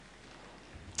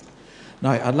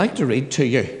Now, I'd like to read to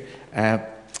you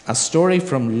a story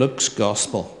from Luke's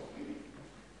Gospel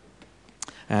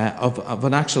of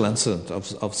an actual incident,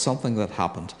 of something that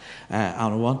happened.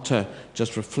 And I want to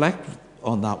just reflect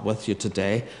on that with you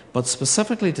today, but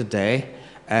specifically today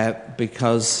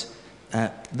because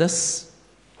this,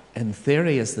 in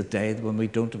theory, is the day when we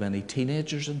don't have any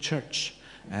teenagers in church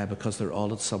because they're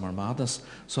all at summer madness.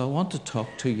 So I want to talk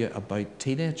to you about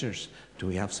teenagers. Do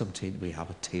we have some we have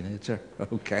a teenager?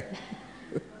 Okay.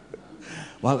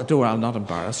 Well, don't worry, I'll not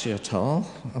embarrass you at all.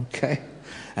 Okay.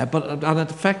 And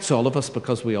it affects all of us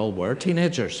because we all were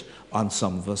teenagers, and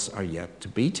some of us are yet to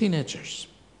be teenagers.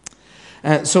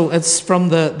 So it's from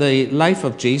the life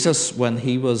of Jesus when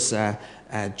he was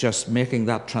just making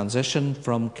that transition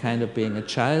from kind of being a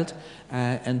child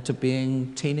into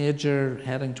being teenager,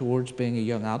 heading towards being a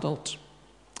young adult.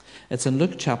 It's in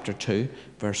Luke chapter 2,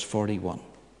 verse 41.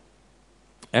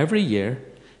 Every year,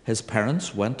 his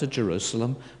parents went to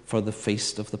Jerusalem for the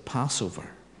feast of the Passover.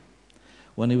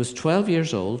 When he was 12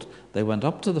 years old, they went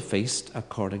up to the feast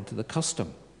according to the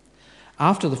custom.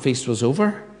 After the feast was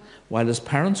over, while his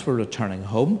parents were returning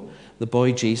home, the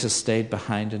boy Jesus stayed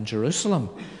behind in Jerusalem,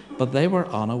 but they were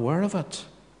unaware of it.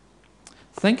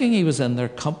 Thinking he was in their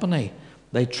company,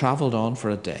 they travelled on for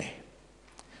a day.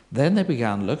 Then they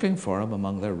began looking for him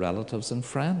among their relatives and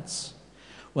friends.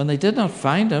 When they did not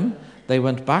find him, they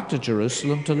went back to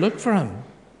Jerusalem to look for him.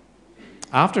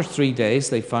 After 3 days,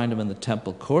 they found him in the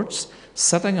temple courts,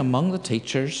 sitting among the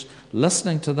teachers,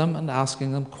 listening to them and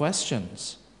asking them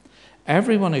questions.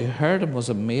 Everyone who heard him was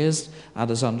amazed at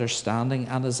his understanding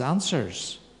and his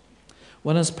answers.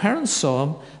 When his parents saw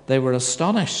him, they were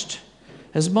astonished.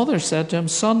 His mother said to him,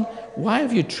 "Son, why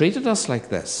have you treated us like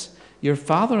this? Your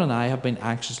father and I have been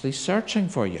anxiously searching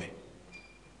for you."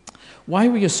 "Why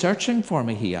were you searching for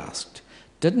me?" he asked.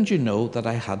 "Didn't you know that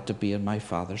I had to be in my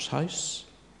father's house?"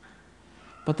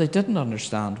 But they didn't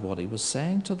understand what he was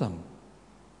saying to them.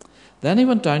 Then he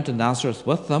went down to Nazareth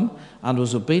with them and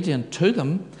was obedient to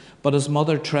them, but his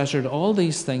mother treasured all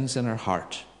these things in her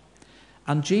heart.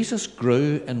 And Jesus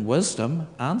grew in wisdom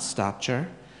and stature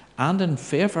and in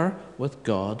favour with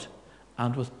God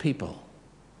and with people.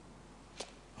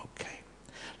 Okay,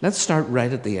 let's start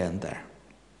right at the end there.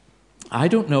 I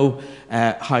don't know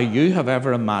how you have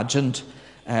ever imagined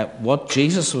what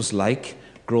Jesus was like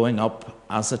growing up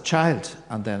as a child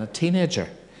and then a teenager.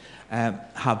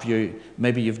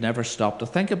 Maybe you've never stopped to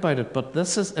think about it, but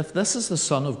if this is the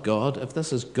Son of God, if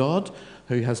this is God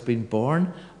who has been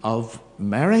born of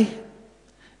Mary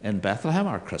in Bethlehem,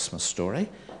 our Christmas story,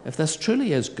 if this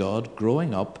truly is God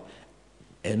growing up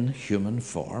in human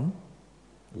form,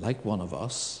 like one of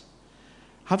us,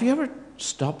 have you ever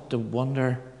stopped to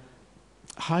wonder,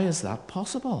 how is that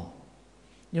possible?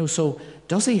 So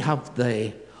does he have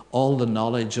all the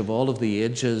knowledge of all of the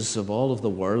ages of all of the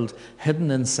world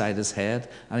hidden inside his head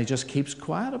and he just keeps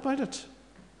quiet about it?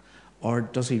 Or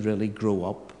does he really grow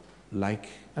up like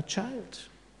a child?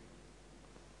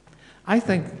 I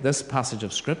think this passage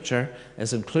of Scripture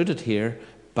is included here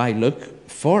by Luke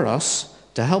for us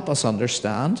to help us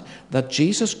understand that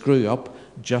Jesus grew up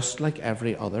just like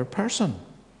every other person.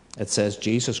 It says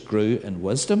Jesus grew in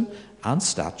wisdom and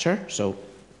stature, so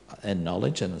in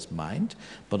knowledge in his mind,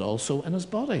 but also in his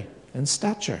body, in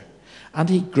stature. And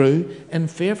he grew in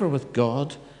favour with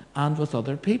God and with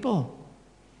other people.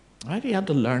 Right? He had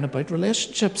to learn about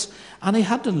relationships, and he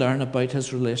had to learn about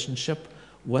his relationship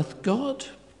with God.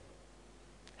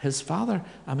 His Father,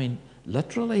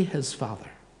 literally his Father.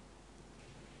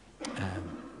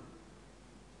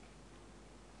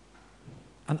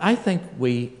 And I think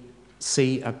we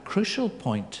see a crucial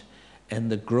point in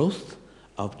the growth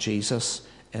of Jesus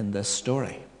in this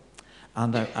story.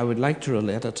 And I would like to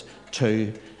relate it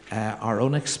to our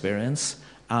own experience,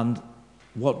 and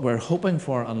what we're hoping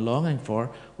for and longing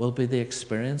for will be the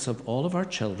experience of all of our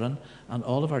children and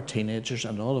all of our teenagers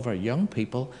and all of our young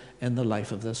people in the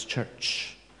life of this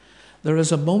church. There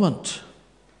is a moment,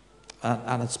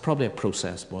 and it's probably a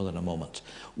process more than a moment,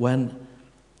 when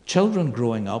children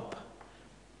growing up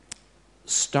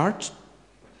start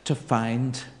to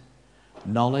find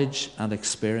knowledge and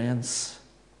experience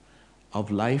of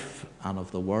life and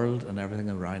of the world and everything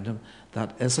around them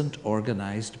that isn't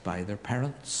organised by their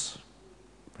parents.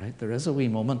 Right? There is a wee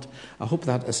moment. I hope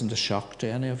that isn't a shock to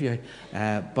any of you,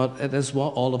 but it is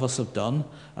what all of us have done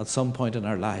at some point in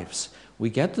our lives. We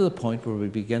get to the point where we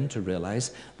begin to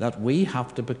realise that we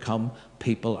have to become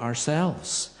people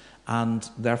ourselves, and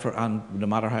therefore, no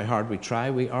matter how hard we try,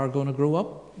 we are going to grow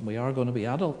up. We are going to be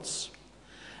adults.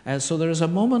 So there is a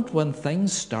moment when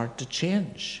things start to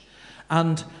change.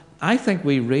 And I think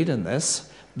we read in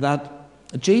this that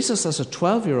Jesus, as a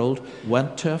 12-year-old,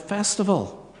 went to a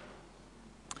festival.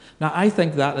 Now, I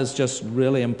think that is just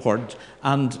really important.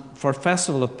 And for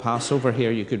Festival of Passover here,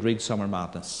 you could read Summer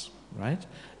Madness, right?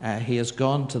 He has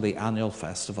gone to the annual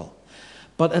festival.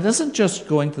 But it isn't just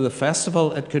going to the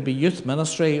festival. It could be youth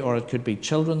ministry, or it could be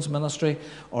children's ministry,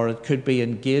 or it could be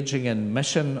engaging in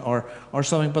mission or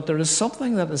something. But there is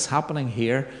something that is happening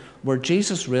here where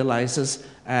Jesus realizes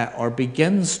or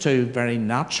begins to very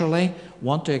naturally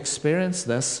want to experience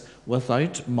this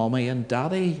without mommy and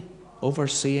daddy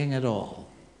overseeing it all.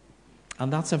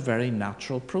 And that's a very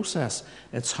natural process.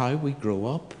 It's how we grow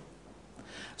up.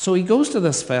 So he goes to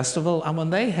this festival, and when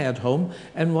they head home,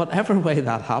 in whatever way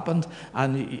that happened,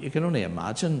 and you can only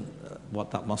imagine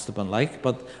what that must have been like,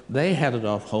 but they headed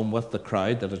off home with the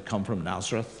crowd that had come from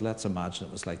Nazareth. Let's imagine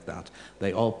it was like that.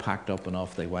 They all packed up and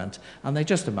off they went, and they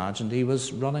just imagined he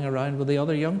was running around with the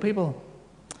other young people.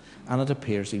 And it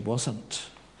appears he wasn't.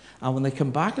 And when they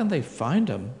come back and they found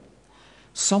him,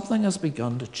 something has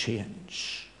begun to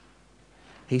change.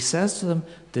 He says to them,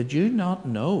 "Did you not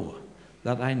know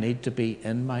that I need to be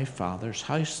in my Father's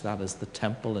house?" That is the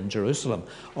temple in Jerusalem.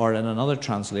 Or in another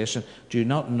translation, "Do you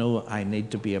not know I need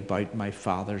to be about my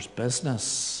Father's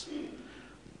business?"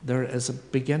 There is a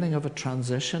beginning of a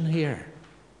transition here.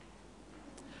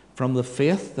 From the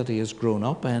faith that he has grown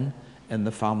up in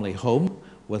the family home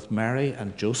with Mary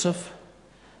and Joseph,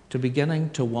 to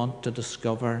beginning to want to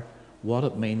discover what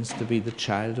it means to be the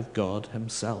child of God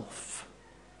himself.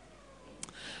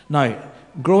 Now,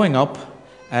 growing up,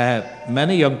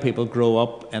 many young people grow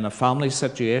up in a family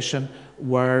situation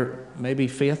where maybe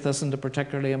faith isn't a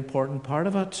particularly important part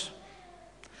of it.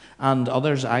 And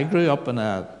others, I grew up in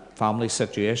a family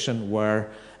situation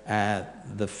where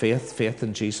the faith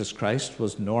in Jesus Christ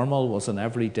was normal, was an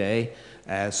everyday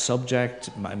subject.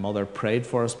 My mother prayed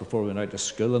for us before we went out to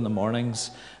school in the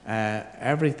mornings.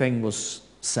 Everything was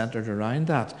centered around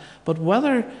that. But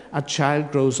whether a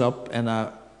child grows up in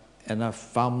a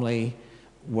family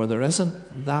where there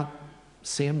isn't that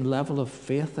same level of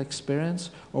faith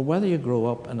experience, or whether you grow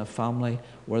up in a family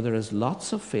where there is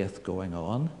lots of faith going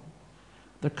on,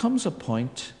 there comes a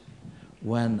point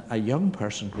when a young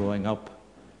person growing up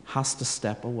has to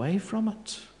step away from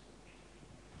it.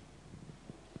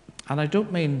 And I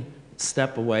don't mean has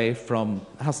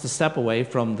to step away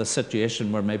from the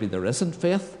situation where maybe there isn't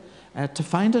faith to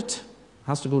find it,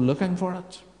 has to go looking for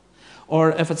it.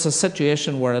 Or if it's a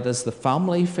situation where it is the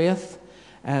family faith,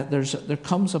 there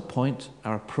comes a point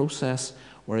or a process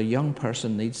where a young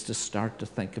person needs to start to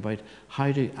think about,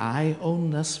 how do I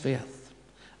own this faith?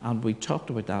 And we talked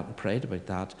about that and prayed about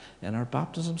that in our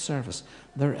baptism service.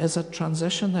 There is a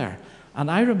transition there.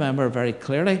 And I remember very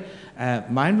clearly,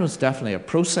 mine was definitely a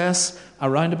process.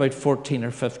 Around about 14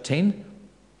 or 15,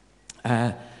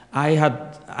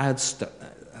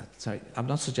 Sorry, I'm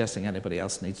not suggesting anybody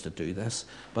else needs to do this,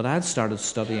 but I had started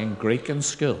studying Greek in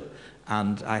school,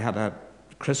 and I had a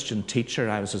Christian teacher.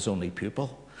 I was his only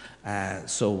pupil,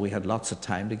 so we had lots of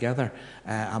time together.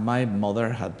 And my mother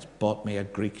had bought me a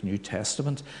Greek New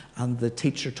Testament, and the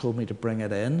teacher told me to bring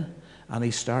it in, and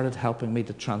he started helping me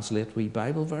to translate wee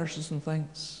Bible verses and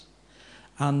things.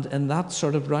 And in that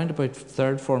sort of roundabout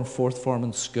third form, fourth form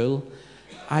in school,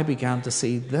 I began to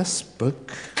see this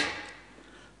book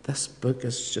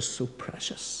is just so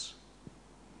precious.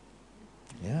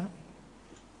 Yeah.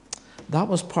 That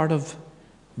was part of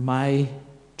my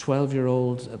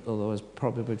 12-year-old, although I was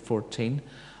probably about 14,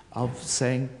 of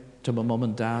saying to my mum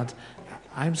and dad,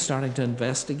 I'm starting to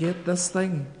investigate this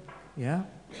thing. Yeah.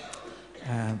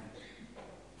 And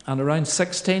around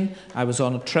 16, I was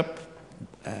on a trip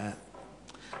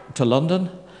to London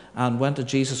and went to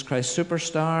Jesus Christ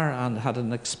Superstar and had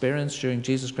an experience during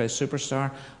Jesus Christ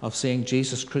Superstar of seeing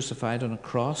Jesus crucified on a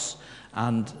cross.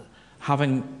 And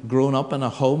having grown up in a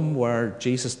home where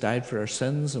Jesus died for our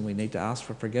sins and we need to ask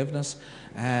for forgiveness,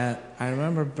 I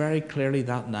remember very clearly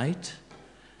that night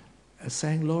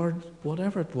saying, Lord,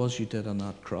 whatever it was you did on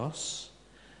that cross,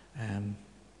 I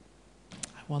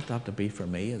want that to be for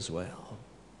me as well.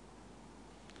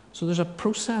 So there's a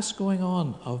process going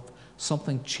on of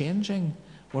something changing,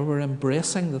 where we're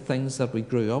embracing the things that we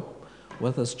grew up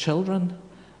with as children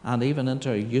and even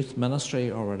into a youth ministry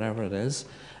or whatever it is.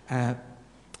 And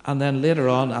then later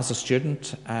on as a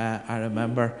student, I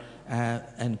remember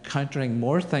encountering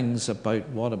more things about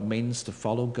what it means to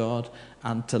follow God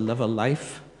and to live a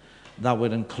life that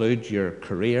would include your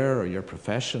career or your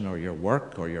profession or your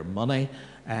work or your money.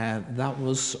 That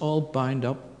was all bound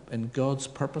up in God's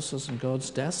purposes and God's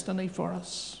destiny for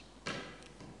us.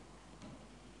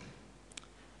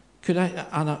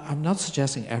 I'm not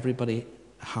suggesting everybody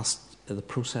the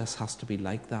process has to be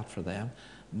like that for them,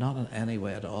 Not in any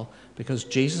way at all. Because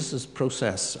Jesus'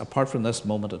 process, apart from this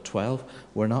moment at 12,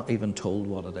 we're not even told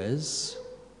what it is.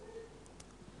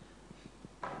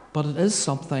 But it is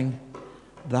something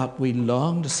that we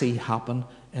long to see happen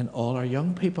in all our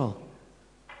young people,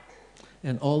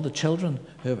 in all the children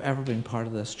who have ever been part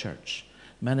of this church.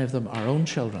 Many of them our own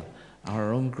children,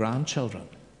 our own grandchildren.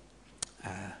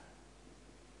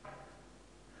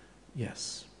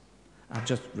 Yes. I'm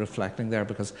just reflecting there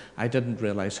because I didn't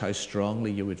realize how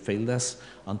strongly you would feel this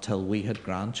until we had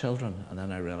grandchildren. And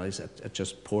then I realized it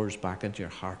just pours back into your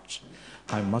heart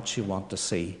how much you want to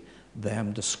see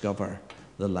them discover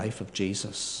the life of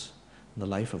Jesus, the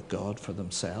life of God for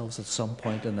themselves at some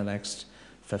point in the next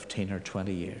 15 or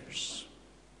 20 years.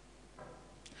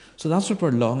 So that's what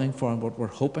we're longing for and what we're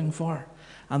hoping for.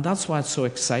 And that's why it's so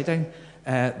exciting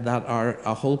that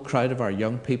a whole crowd of our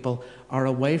young people are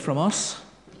away from us,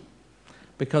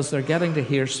 because they're getting to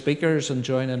hear speakers and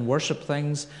join in worship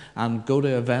things and go to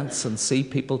events and see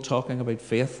people talking about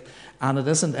faith, and it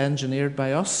isn't engineered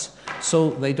by us, so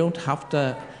they don't have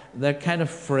to, they're kind of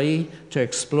free to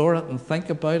explore it and think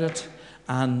about it,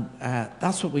 and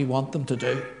that's what we want them to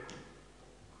do.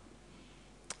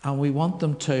 And we want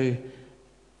them to,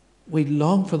 we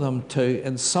long for them to,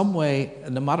 in some way,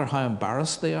 no matter how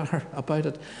embarrassed they are about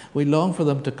it, we long for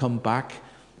them to come back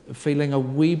feeling a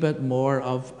wee bit more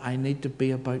of, I need to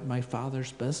be about my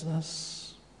Father's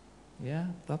business. Yeah,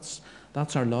 that's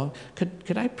our long.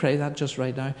 Could I pray that just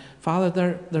right now?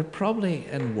 Father, they're probably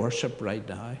in worship right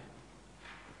now.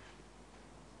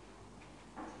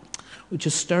 Would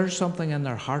you stir something in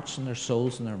their hearts and their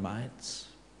souls and their minds?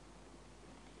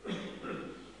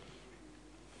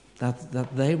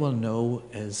 That they will know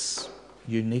is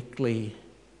uniquely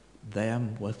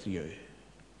them with you.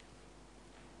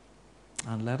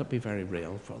 And let it be very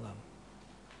real for them.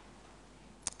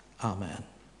 Amen.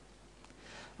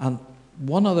 And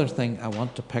one other thing I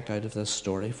want to pick out of this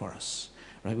story for us.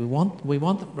 Right? We want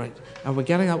them, right? And we're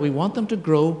getting at, we want them to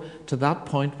grow to that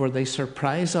point where they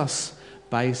surprise us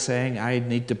by saying, I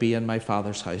need to be in my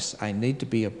Father's house. I need to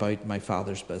be about my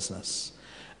Father's business.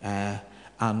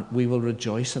 And we will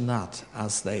rejoice in that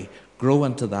as they grow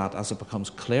into that, as it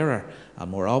becomes clearer and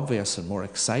more obvious and more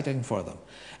exciting for them.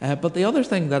 But the other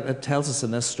thing that it tells us in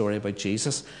this story about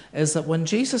Jesus is that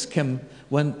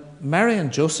when Mary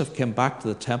and Joseph came back to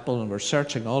the temple and were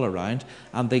searching all around,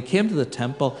 and they came to the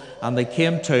temple and they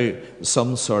came to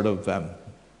some sort of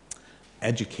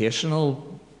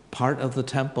educational part of the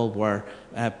temple where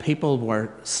people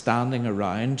were standing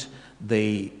around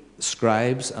the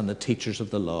scribes and the teachers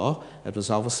of the law. It was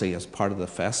obviously as part of the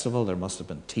festival. There must have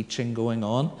been teaching going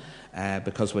on,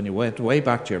 because when you went way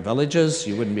back to your villages,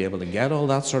 you wouldn't be able to get all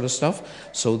that sort of stuff.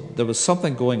 So there was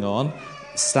something going on,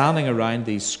 standing around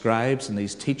these scribes and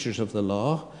these teachers of the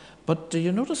law. But do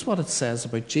you notice what it says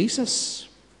about Jesus?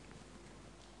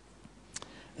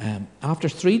 After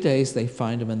 3 days, they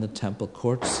found him in the temple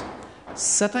courts,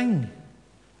 sitting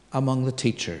among the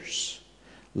teachers,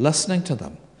 listening to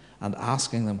them and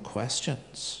asking them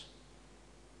questions.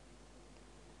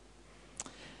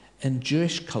 In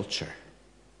Jewish culture,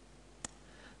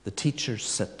 the teachers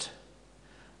sit,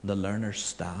 the learners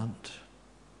stand.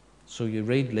 So you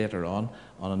read later on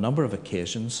a number of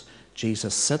occasions,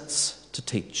 Jesus sits to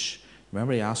teach.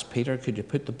 Remember, he asked Peter, could you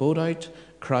put the boat out,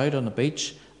 crowd on the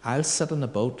beach? I'll sit in the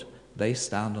boat, they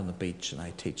stand on the beach, and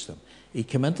I teach them. He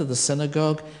came into the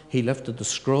synagogue, he lifted the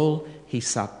scroll, he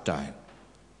sat down.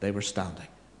 They were standing.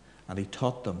 And he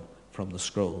taught them from the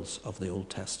scrolls of the Old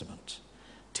Testament.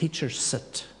 Teachers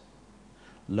sit,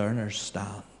 learners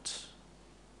stand.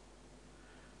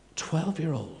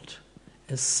 12-year-old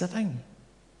is sitting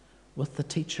with the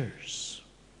teachers,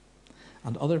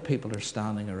 and other people are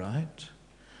standing around,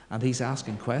 and he's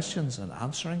asking questions and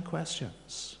answering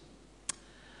questions.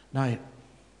 Now,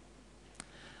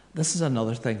 this is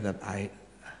another thing that I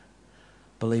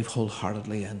believe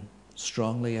wholeheartedly in,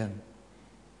 strongly in,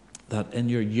 that in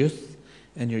your youth,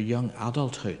 in your young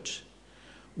adulthood,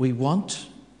 we want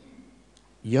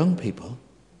young people,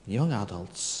 young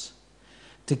adults,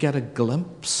 to get a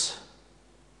glimpse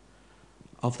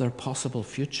of their possible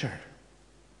future,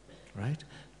 right?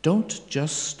 Don't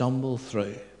just stumble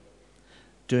through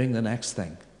doing the next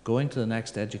thing, going to the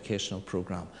next educational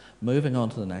program, moving on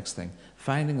to the next thing,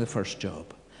 finding the first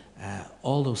job,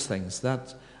 all those things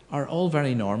that are all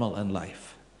very normal in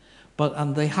life.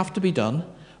 And they have to be done.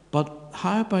 But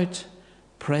how about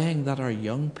praying that our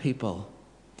young people,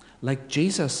 like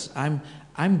Jesus,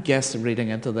 I'm guessing, reading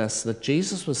into this, that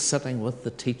Jesus was sitting with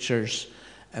the teachers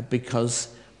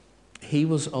because he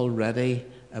was already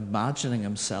imagining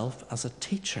himself as a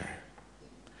teacher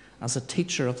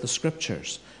of the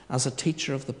scriptures, as a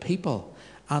teacher of the people.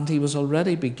 And he was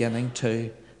already beginning to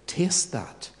taste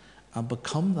that and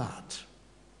become that.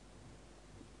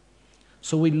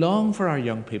 So we long for our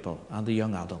young people and the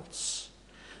young adults,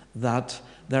 that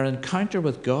their encounter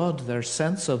with God, their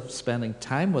sense of spending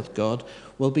time with God,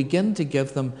 will begin to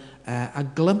give them a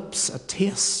glimpse, a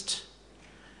taste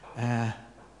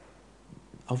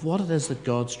of what it is that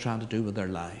God's trying to do with their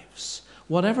lives.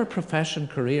 Whatever profession,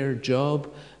 career,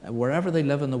 job, wherever they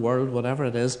live in the world, whatever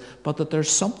it is, but that there's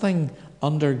something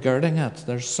undergirding it.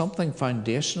 There's something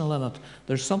foundational in it.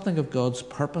 There's something of God's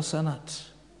purpose in it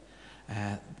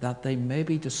that they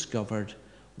maybe discovered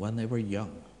when they were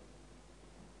young.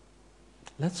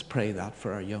 Let's pray that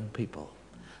for our young people.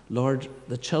 Lord,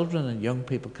 the children and young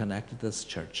people connected to this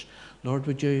church, Lord,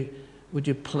 would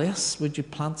you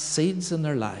plant seeds in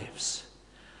their lives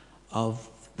of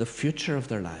the future of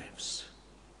their lives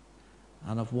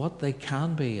and of what they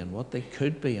can be and what they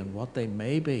could be and what they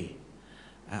may be.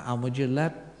 And would you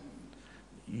let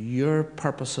your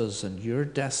purposes and your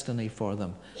destiny for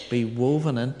them be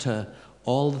woven into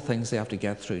all the things they have to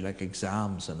get through, like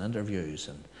exams and interviews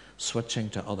and switching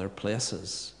to other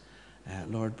places.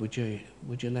 Lord, would you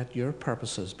let your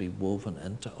purposes be woven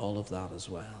into all of that as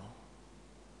well?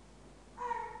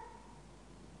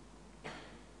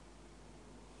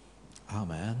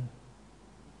 Amen.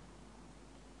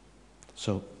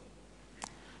 So,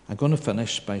 I'm going to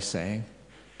finish by saying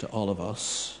to all of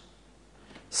us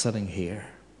sitting here,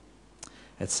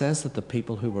 it says that the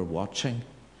people who were watching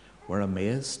were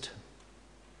amazed.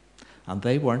 And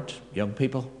they weren't young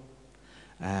people,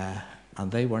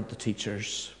 and they weren't the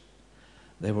teachers.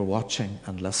 They were watching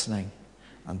and listening,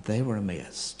 and they were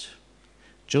amazed.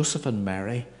 Joseph and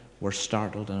Mary were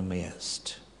startled and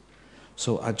amazed.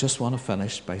 So I just want to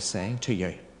finish by saying to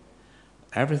you,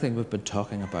 everything we've been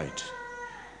talking about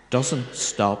doesn't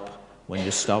stop when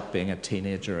you stop being a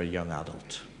teenager or a young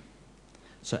adult.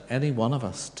 So any one of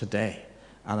us today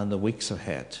and in the weeks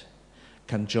ahead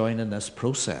can join in this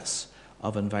process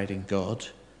of inviting God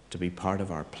to be part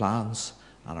of our plans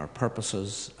and our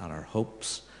purposes and our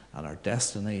hopes and our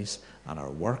destinies and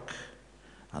our work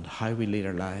and how we lead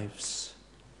our lives.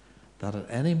 That at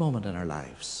any moment in our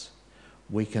lives,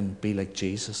 we can be like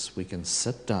Jesus. We can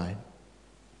sit down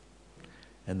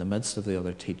in the midst of the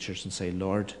other teachers and say,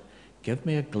 Lord, give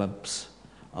me a glimpse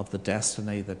of the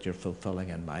destiny that you're fulfilling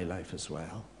in my life as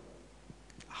well.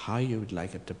 How you would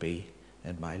like it to be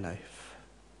in my life.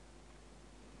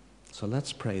 So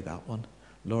let's pray that one.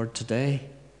 Lord, today,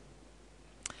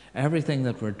 everything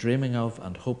that we're dreaming of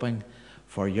and hoping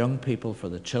for young people, for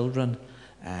the children,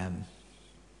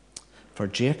 for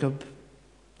Jacob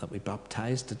that we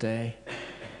baptized today,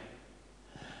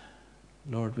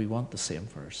 Lord, we want the same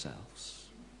for ourselves.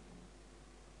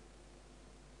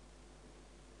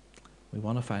 We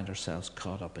want to find ourselves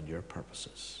caught up in your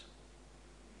purposes.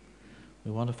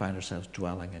 We want to find ourselves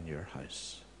dwelling in your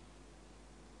house.